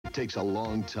It takes a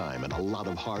long time and a lot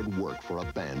of hard work for a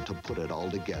band to put it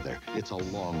all together. It's a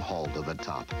long haul to the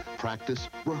top. Practice,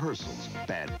 rehearsals,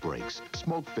 bad breaks,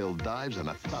 smoke-filled dives, and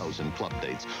 1,000 club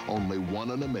dates. Only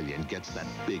 1 in a million gets that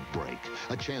big break.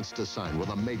 A chance to sign with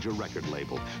a major record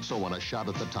label. So when a shot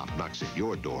at the top knocks at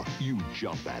your door, you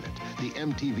jump at it. The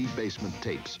MTV Basement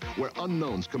Tapes, where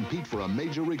unknowns compete for a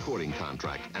major recording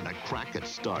contract and a crack at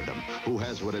stardom. Who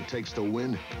has what it takes to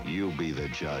win? You be the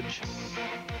judge.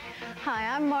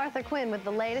 Hi, I'm Martha Quinn with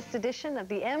the latest edition of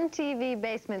the MTV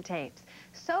Basement Tapes.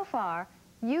 So far,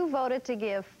 you voted to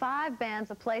give 5 bands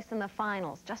a place in the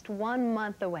finals, just 1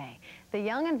 month away. The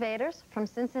Young Invaders from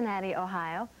Cincinnati,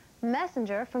 Ohio,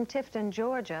 Messenger from Tifton,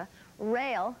 Georgia,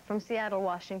 Rail from Seattle,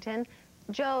 Washington,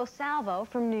 Joe Salvo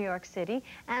from New York City,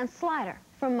 and Slider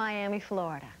from Miami,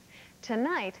 Florida.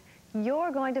 Tonight,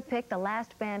 you're going to pick the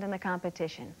last band in the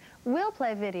competition. We'll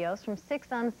play videos from 6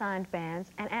 unsigned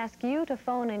bands and ask you to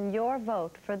phone in your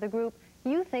vote for the group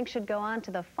you think should go on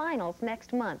to the finals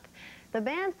next month. The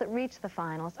bands that reach the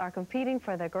finals are competing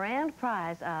for the grand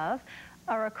prize of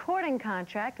a recording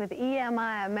contract with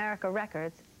EMI America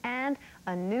Records and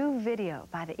a new video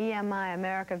by the EMI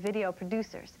America video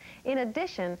producers. In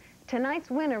addition,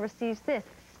 tonight's winner receives this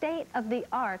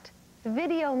state-of-the-art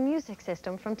video music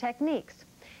system from Techniques.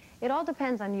 It all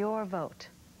depends on your vote.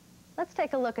 Let's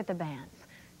take a look at the bands.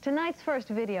 Tonight's first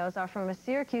videos are from a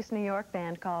Syracuse, New York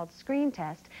band called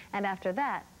Screen+Test, and after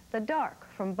that, The Dark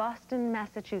from Boston,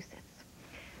 Massachusetts.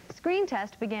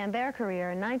 Screen+Test began their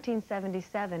career in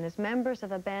 1977 as members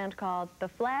of a band called the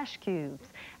Flash Cubes.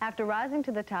 After rising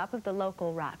to the top of the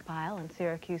local rock pile in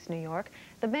Syracuse, New York,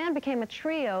 the band became a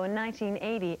trio in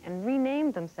 1980 and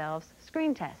renamed themselves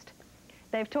Screen+Test.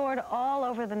 They've toured all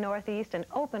over the Northeast and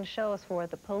opened shows for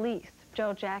The Police,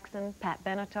 Joe Jackson, Pat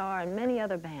Benatar, and many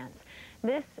other bands.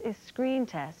 This is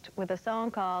Screen+Test with a song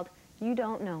called You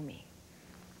Don't Know Me.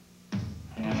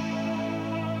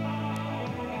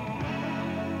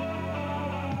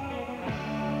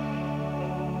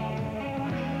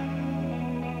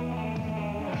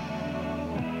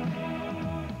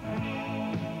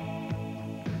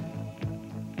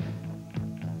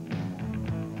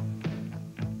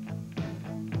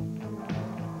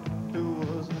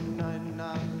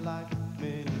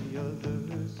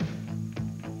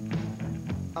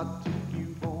 I took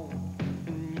you home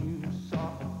and you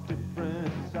saw a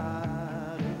different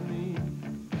side of me.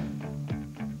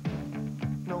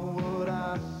 Know what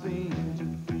I seem to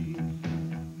be.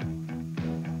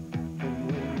 And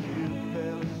when you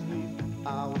fell asleep, I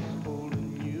was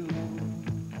holding you.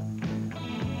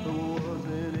 There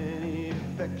wasn't any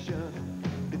affection.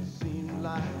 It seemed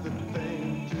like the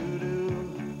thing to do.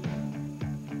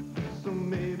 So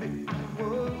maybe I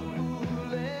was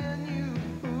fooling you.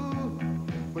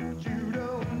 But you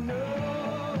don't know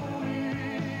me.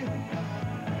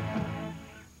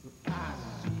 I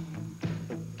see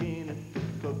you again at the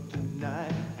club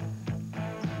tonight.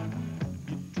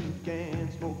 You drink and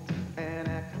smoke and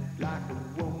act like a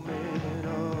woman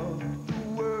of the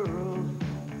world.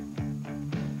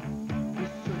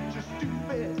 You're such a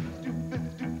stupid, stupid,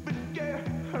 stupid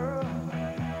girl.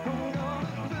 I'm gonna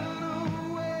turn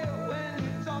away when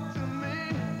you talk to me.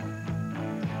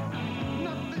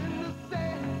 Nothing to say.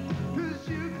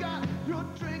 You got your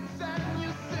drinks and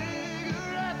your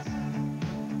cigarettes.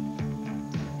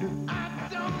 I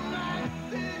don't like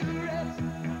cigarettes.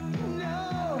 No,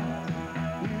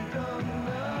 you don't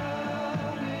know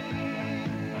me.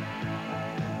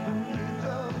 You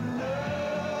don't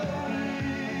know me.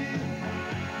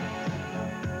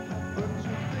 But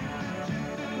you think that you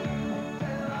do.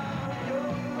 Tell all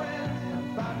your friends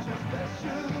about your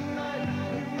special night.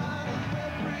 You might as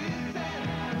well pretend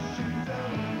that you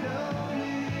don't know.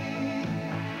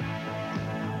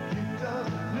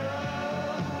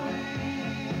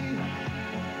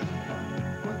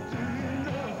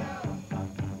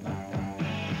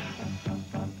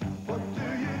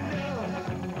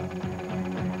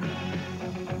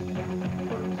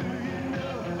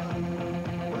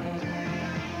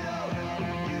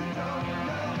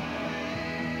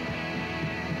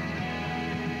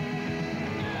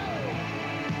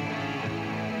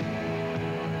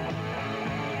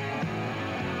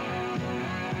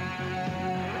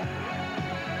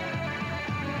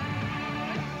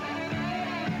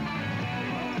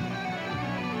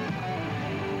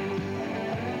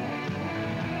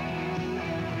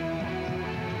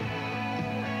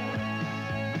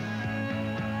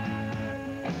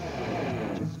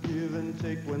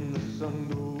 Take when the sun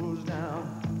goes down.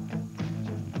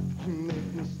 You make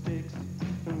mistakes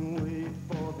and wait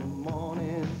for the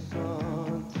morning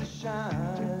sun to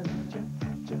shine.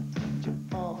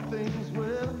 All things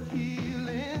will heal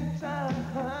in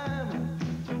time.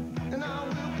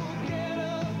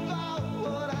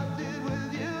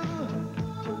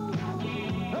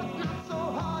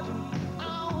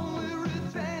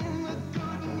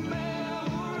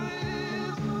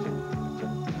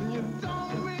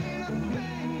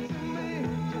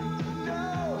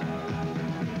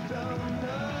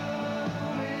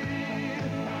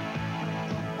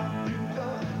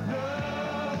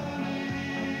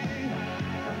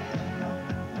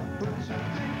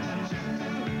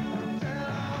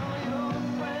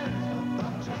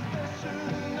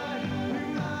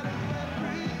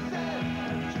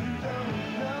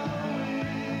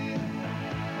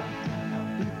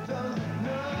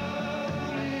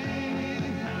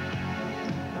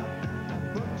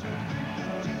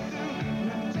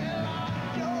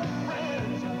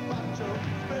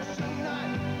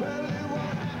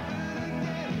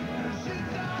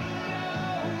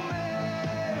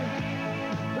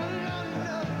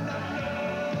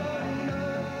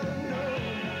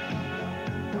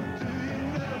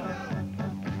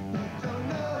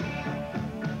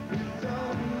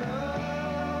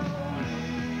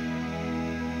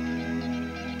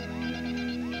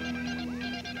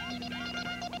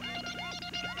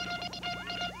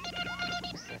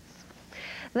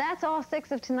 That's all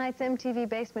 6 of tonight's MTV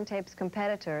Basement Tapes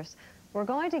competitors. We're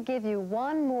going to give you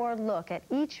one more look at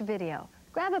each video.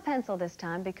 Grab a pencil this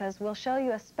time because we'll show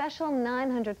you a special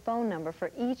 900 phone number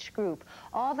for each group.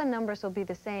 All the numbers will be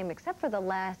the same except for the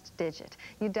last digit.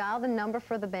 You dial the number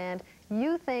for the band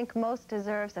you think most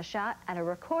deserves a shot at a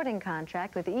recording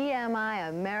contract with EMI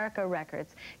America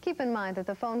Records. Keep in mind that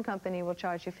the phone company will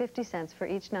charge you 50 cents for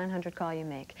each 900 call you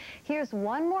make. Here's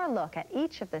one more look at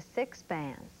each of the 6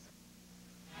 bands.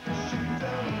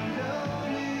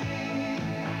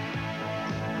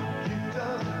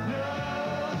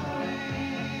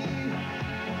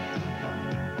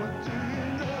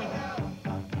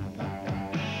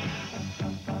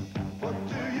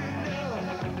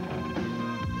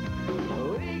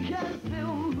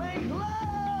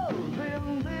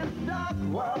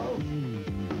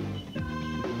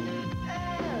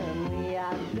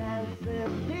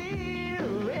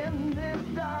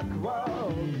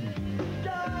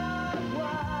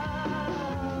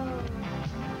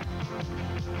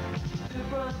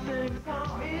 Things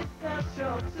are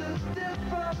essential to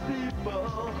different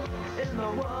people in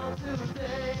the world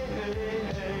today.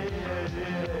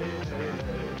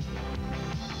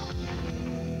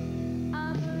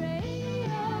 I'm a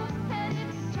radio, and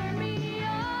it's turned me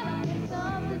on. It's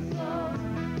something slow,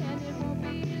 and it won't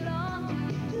be long till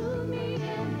you tune me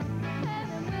in,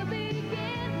 and we'll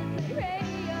begin the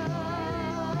radio.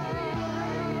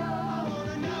 I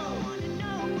wanna know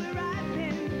where I've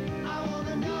been. I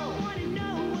wanna know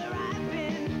where I've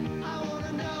been. I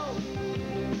wanna know.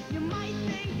 You might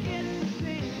think it's a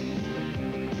thing.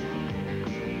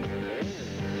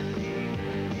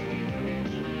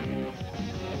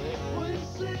 When you're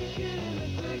sinking in the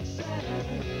quicksand,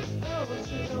 oh, but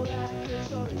you know that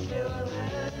it's only killing me.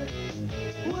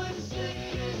 When you're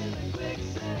sinking in the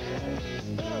quicksand,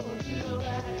 oh, but you know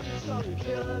that it's only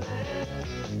killing me.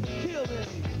 Kill me.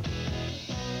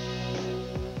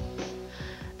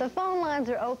 The phone lines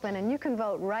are open and you can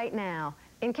vote right now.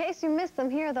 In case you missed them,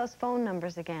 here are those phone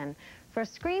numbers again. For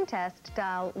Screen+Test,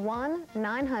 dial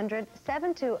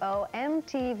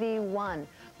 1-900-720-MTV1.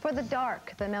 For the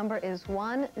dark, the number is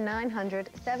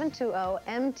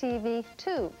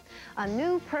 1-900-720-MTV2. A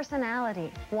new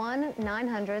personality,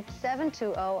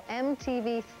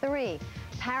 1-900-720-MTV3.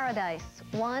 Paradise,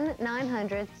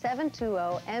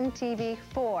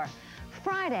 1-900-720-MTV4.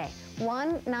 Friday,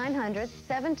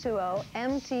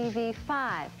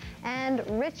 1-900-720-MTV5. And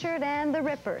Richard and the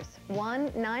Rippers,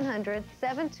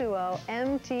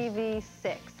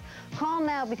 1-900-720-MTV6. Call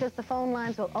now because the phone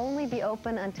lines will only be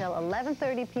open until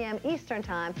 11:30 p.m. Eastern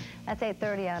Time. That's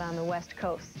 8:30 out on the West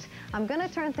Coast. I'm going to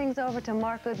turn things over to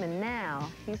Mark Goodman now.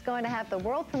 He's going to have the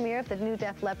world premiere of the new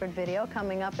Def Leppard video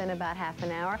coming up in about half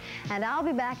an hour. And I'll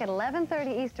be back at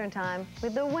 11:30 Eastern Time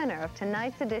with the winner of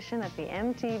tonight's edition of the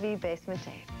MTV Basement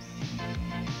Tapes.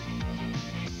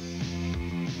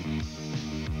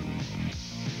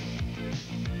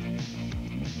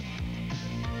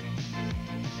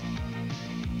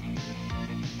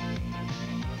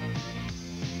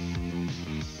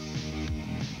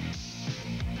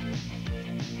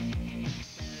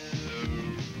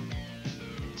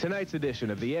 Tonight's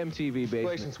edition of the MTV Basement.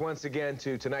 Congratulations once again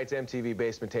to tonight's MTV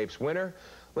Basement Tapes winner.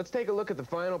 Let's take a look at the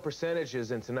final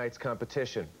percentages in tonight's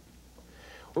competition.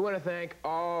 We want to thank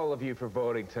all of you for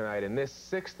voting tonight in this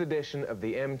 6th edition of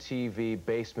the MTV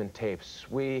Basement Tapes.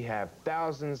 We have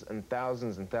thousands and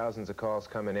thousands and thousands of calls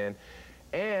coming in.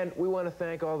 And we want to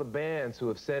thank all the bands who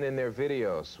have sent in their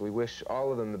videos. We wish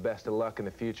all of them the best of luck in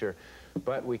the future.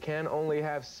 But we can only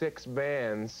have 6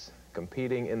 bands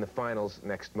competing in the finals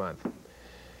next month.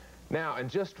 Now, in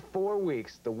just 4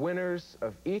 weeks, the winners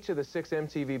of each of the 6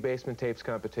 MTV Basement Tapes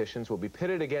competitions will be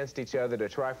pitted against each other to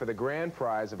try for the grand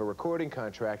prize of a recording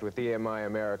contract with EMI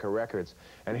America Records.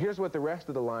 And here's what the rest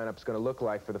of the lineup's going to look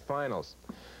like for the finals.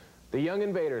 The Young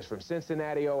Invaders from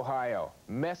Cincinnati, Ohio.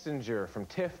 Messenger from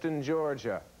Tifton,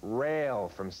 Georgia. Rail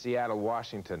from Seattle,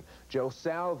 Washington. Joe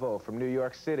Salvo from New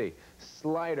York City.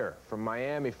 Slider from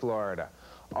Miami, Florida.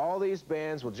 All these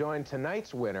bands will join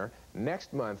tonight's winner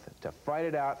next month to fight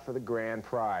it out for the grand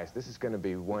prize. This is going to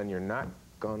be one you're not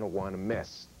going to want to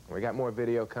miss. We got more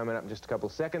video coming up in just a couple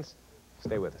seconds.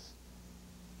 Stay with us.